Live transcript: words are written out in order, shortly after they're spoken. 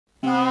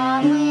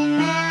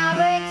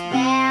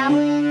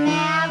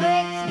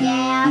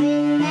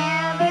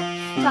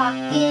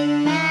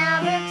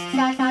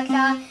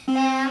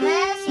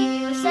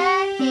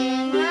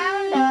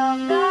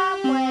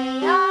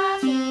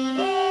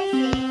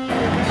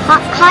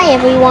Hi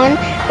everyone,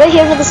 we're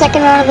here for the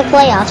second round of the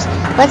playoffs.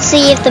 Let's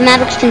see if the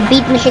Mavericks can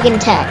beat Michigan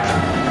Tech.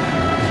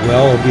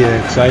 Well, it'll be an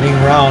exciting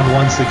round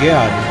once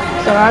again.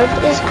 The round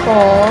is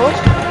called...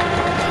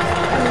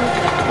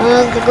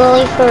 the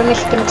goalie for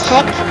Michigan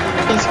Tech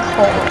is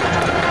called...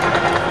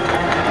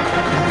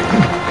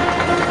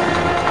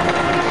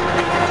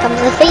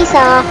 Comes the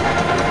face-off.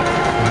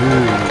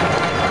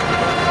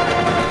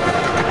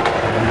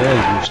 There it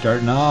is. You're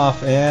starting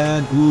off,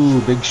 and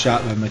big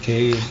shot by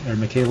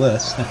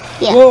Michaelis.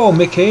 Yeah. Whoa,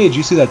 McKay, did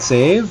you see that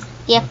save?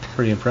 Yep.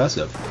 Pretty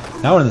impressive.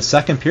 Now we're in the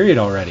second period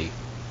already.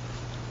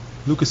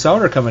 Lucas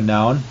Sauter coming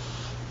down.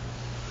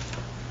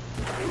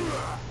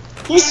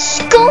 He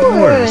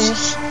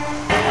scores!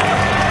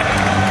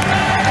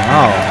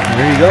 Wow,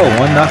 there you go.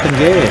 1-0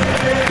 game.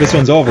 This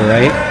one's over,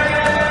 right?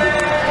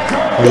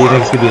 Or do you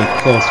think it's going to be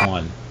a close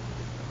one?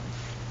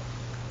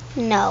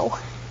 No.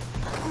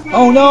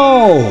 Oh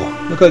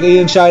no! Looked like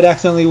Ian Scheid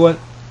accidentally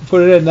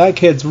put it in. That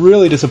kid's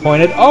really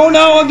disappointed. Oh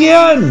no,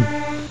 again!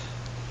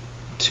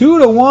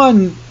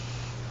 2-1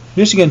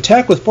 Michigan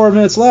Tech with 4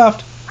 minutes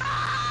left.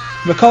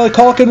 Macaulay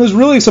Culkin was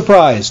really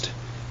surprised.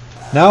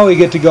 Now we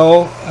get to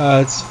go.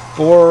 It's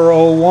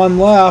 4:01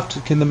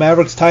 left. Can the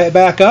Mavericks tie it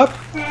back up?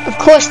 Of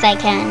course they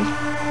can.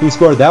 Who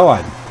scored that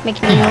one?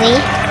 McNeely.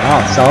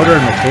 Wow, Sauter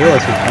and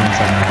Michaelis with points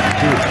on that one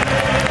too.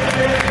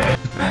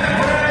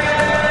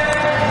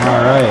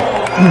 Alright.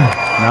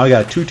 Now we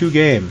got a 2-2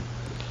 game.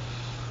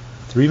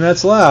 3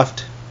 minutes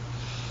left.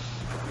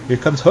 Here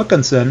comes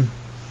Hookinson.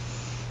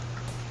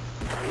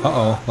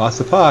 Uh-oh, lost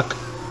the puck.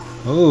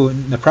 Oh,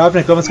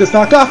 Napravnik almost gets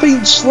knocked off, but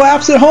he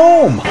slaps it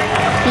home.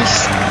 He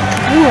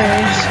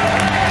scores.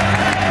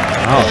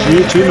 Wow,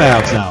 3-2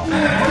 Mavs now.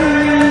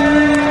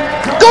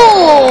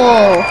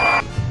 Goal!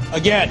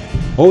 Again.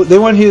 Oh, they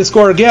want you to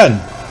score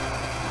again.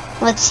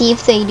 Let's see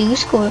if they do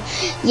score.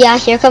 Yeah,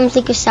 here comes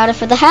Lucas Sauter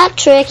for the hat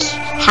trick.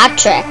 Hat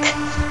trick.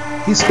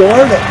 He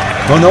scored?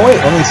 Oh, no,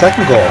 wait, only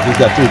second goal. He's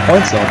got 3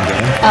 points though in the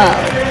game. Oh.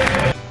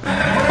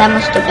 That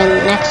must have been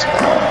the next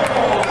goal.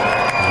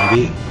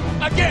 Maybe.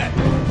 Again.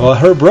 Well,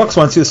 Herb Brooks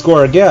wants you to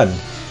score again.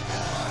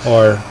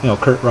 Or, you know,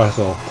 Kurt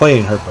Russell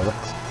playing Herb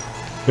Brooks.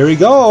 Here we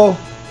go.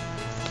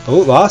 Oh,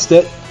 lost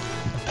it.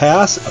 A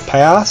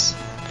pass.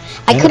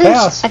 I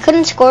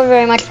couldn't score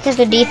very much because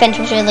the defense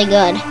was really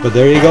good. But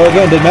there you go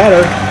again. Didn't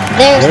matter.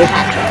 There's the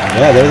hat trick.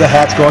 Yeah, there's the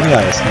hats go on the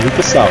ice.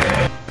 Lucas Sauter.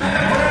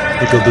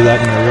 Think he'll do that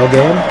in a real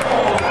game?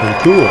 Pretty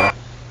cool.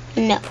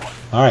 No.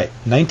 All right,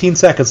 19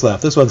 seconds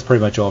left. This one's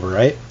pretty much over,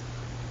 right?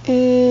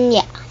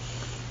 Yeah.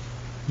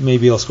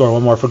 Maybe he'll score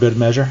one more for good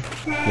measure.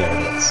 There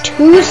it is.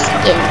 2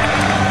 seconds.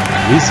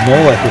 He's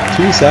Smolek with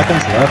 2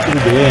 seconds left of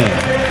the game.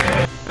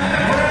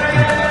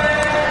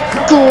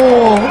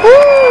 Cool.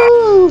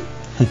 Woo!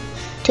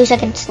 2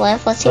 seconds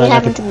left. Let's see what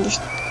happens in this.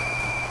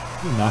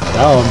 Knocked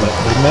down, but it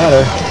doesn't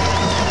matter.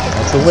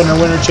 That's a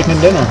winner chicken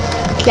dinner.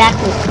 Jack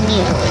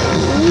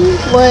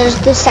McNeely was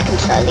the second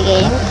star of the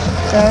game.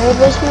 Third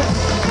was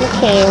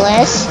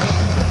Michaelis.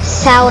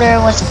 Sauter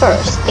was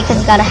first because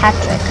he got a hat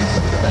trick.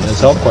 That does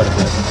help quite a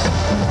bit.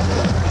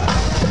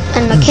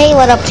 And McKay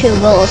let up 2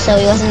 goals, so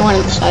he wasn't one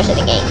of the stars of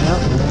the game. Yep.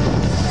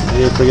 They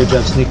did a pretty good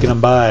job sneaking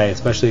them by,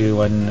 especially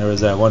when there was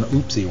that one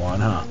oopsie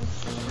one, huh?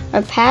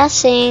 Our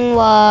passing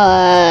was...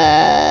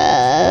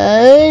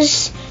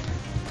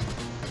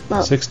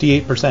 well,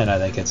 68%, I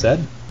think it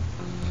said.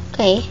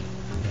 okay.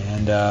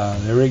 And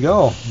there we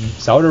go.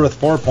 Sauter with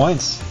 4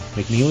 points.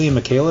 McNeely and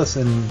Michaelis,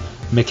 and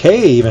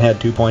McKay even had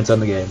 2 points on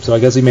the game. So I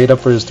guess he made up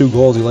for his 2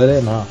 goals he let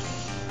in, huh?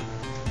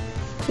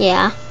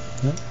 Yeah.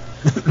 Yep.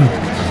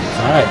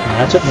 Alright,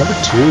 matchup number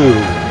 2.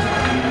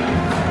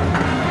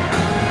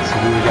 Let's see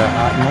who we got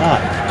hot and not.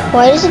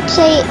 Why does it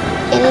say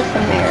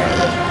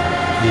infirmary?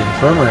 The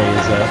infirmary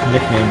is a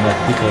nickname that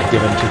people have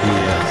given to the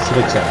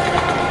civic center.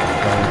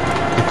 Or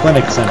the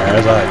clinic center,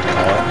 as I like to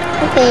call it.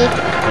 Okay.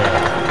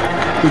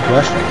 Yeah. Good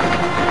question.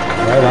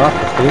 Right off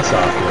the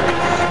face-off here.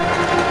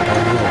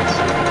 There it is.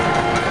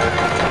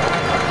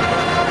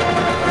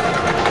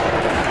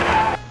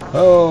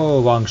 Oh,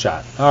 long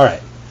shot.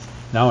 Alright.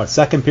 Now it's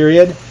second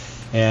period.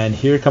 And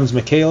here comes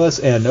Michaelis.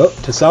 And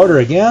to Sauter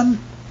again.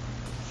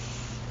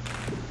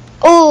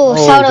 Oh,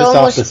 Sauter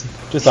almost...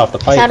 just off the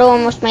pipe. Sauter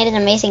almost made an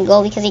amazing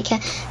goal because he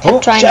kept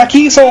trying... Jack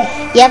Hiesel!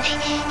 Yep.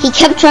 He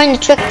kept trying to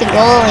trick the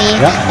goalie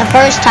the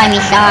first time he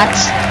shot.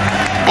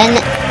 And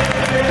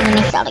then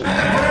he shot again.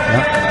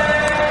 Yep.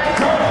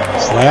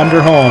 Slammed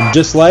her home,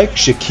 just like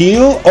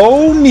Shaquille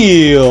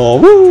O'Neal.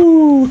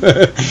 Woo!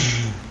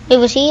 Wait,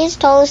 was he as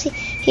tall as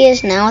he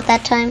is now at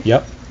that time?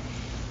 Yep.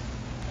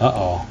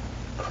 Uh-oh.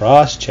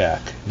 Cross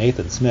check.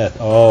 Nathan Smith.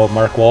 Oh,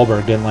 Mark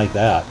Wahlberg didn't like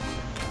that.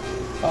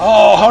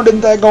 Oh, how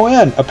didn't that go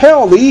in? A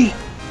penalty.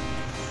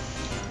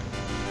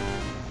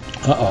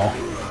 Uh-oh.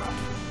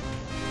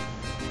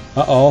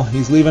 Uh-oh,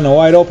 he's leaving a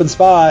wide open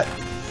spot.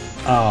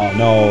 Oh,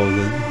 no,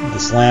 the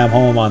slam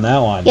home on that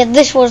one. Yeah,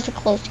 this was the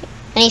close game.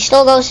 And he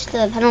still goes to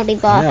the penalty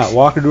box. Yeah,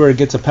 Walker Dewar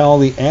gets a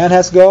penalty and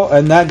has to go,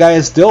 and that guy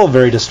is still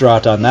very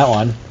distraught on that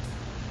one.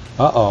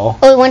 Uh-oh.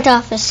 Oh, he went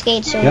off his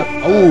skate, so... Yep.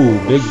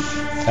 Oh, big...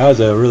 That was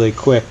a really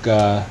quick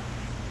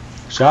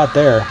shot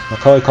there.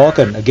 Macaulay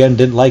Culkin, again,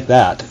 didn't like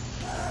that.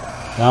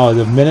 Now, with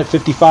a minute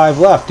 55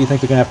 left, do you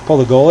think they're going to have to pull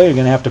the goalie? You're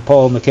going to have to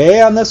pull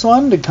McKay on this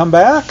one to come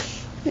back?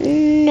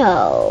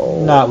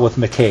 No. Not with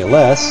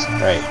McKay-less.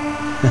 Right.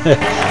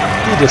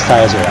 He just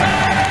ties her up.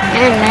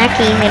 And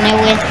Mackey's in it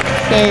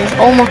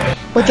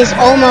with his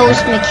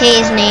almost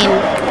McKay's name.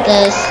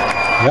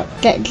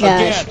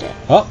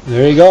 Oh,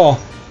 there you go.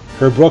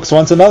 Herb Brooks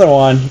wants another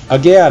one.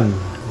 Again.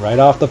 Right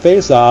off the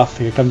face-off.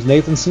 Here comes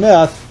Nathan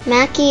Smith.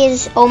 Mackey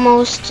is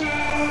almost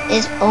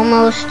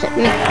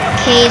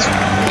McKay's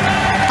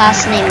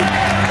last name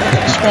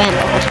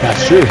scrambled.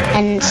 That's true.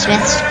 And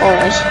Smith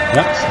scores.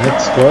 Yep, Smith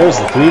scores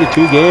the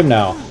 3-2 game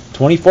now.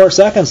 24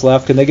 seconds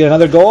left. Can they get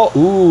another goal?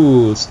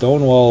 Ooh,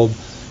 stonewalled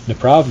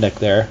Napravnik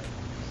there.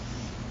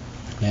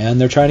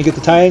 And they're trying to get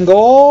the tying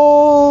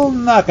goal.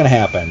 Not going to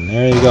happen.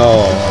 There you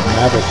go.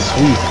 Mavericks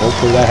sweep.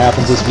 Hopefully that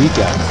happens this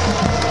weekend.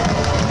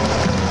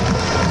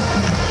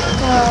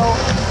 So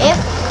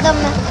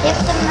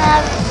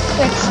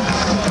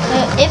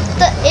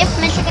if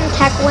Michigan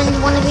Tech wins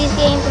one of these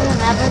games and the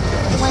Mavericks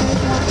win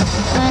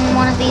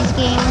one of these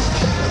games,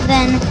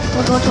 then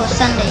we'll go to a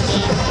Sunday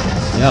game.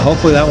 Yeah,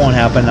 hopefully that won't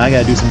happen. I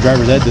got to do some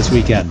driver's ed this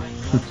weekend.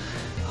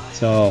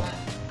 So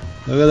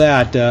look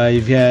at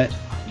that.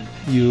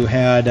 You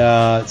had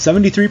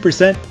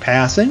 73%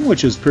 passing,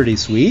 which is pretty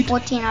sweet.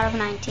 14 out of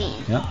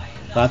 19. Yeah,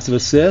 lots of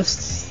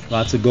assists,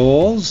 lots of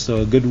goals.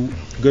 So a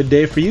good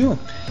day for you.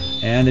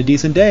 And a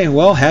decent day.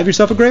 Well, have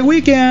yourself a great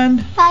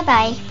weekend.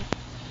 Bye-bye.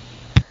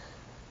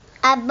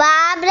 A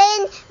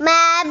Boblin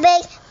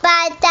Mavic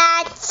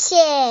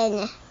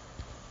production.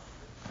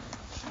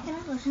 Can I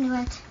listen to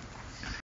it?